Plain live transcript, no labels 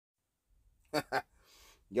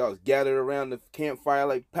Y'all was gathered around the campfire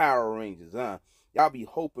like Power Rangers, huh? Y'all be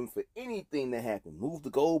hoping for anything to happen. Move the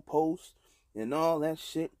goalposts and all that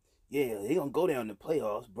shit. Yeah, they gonna go down the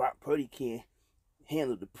playoffs. Brock Purdy can't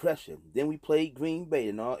handle the pressure. Then we played Green Bay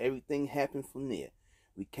and everything happened from there.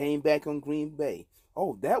 We came back on Green Bay.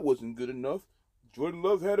 Oh, that wasn't good enough. Jordan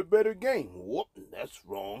Love had a better game. Whoop, that's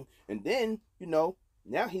wrong. And then,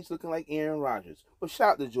 now he's looking like Aaron Rodgers. But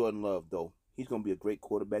shout out to Jordan Love, though. He's going to be a great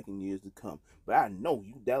quarterback in years to come. But I know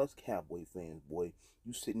you Dallas Cowboy fans, boy,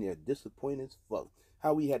 you sitting there disappointed as fuck.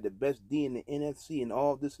 How we had the best D in the NFC and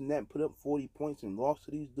all this and that, and put up 40 points and lost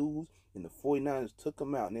to these dudes, and the 49ers took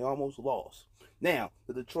them out, and they almost lost. Now,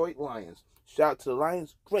 the Detroit Lions. Shout out to the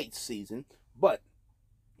Lions, great season. But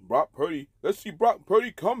Brock Purdy, let's see Brock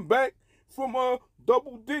Purdy come back from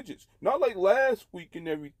double digits. Not like last week and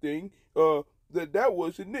everything. That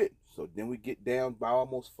wasn't it. So then we get down by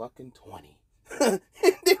almost fucking 20. And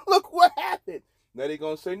then look what happened. Now they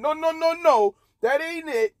gonna say, no, that ain't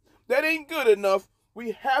it. That ain't good enough.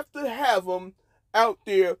 We have to have them out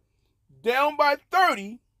there down by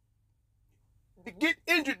 30 to get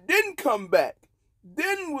injured, then come back.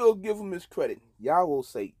 Then we'll give him his credit. Y'all will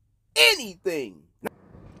say anything.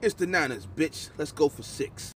 It's the Niners, bitch. Let's go for 6.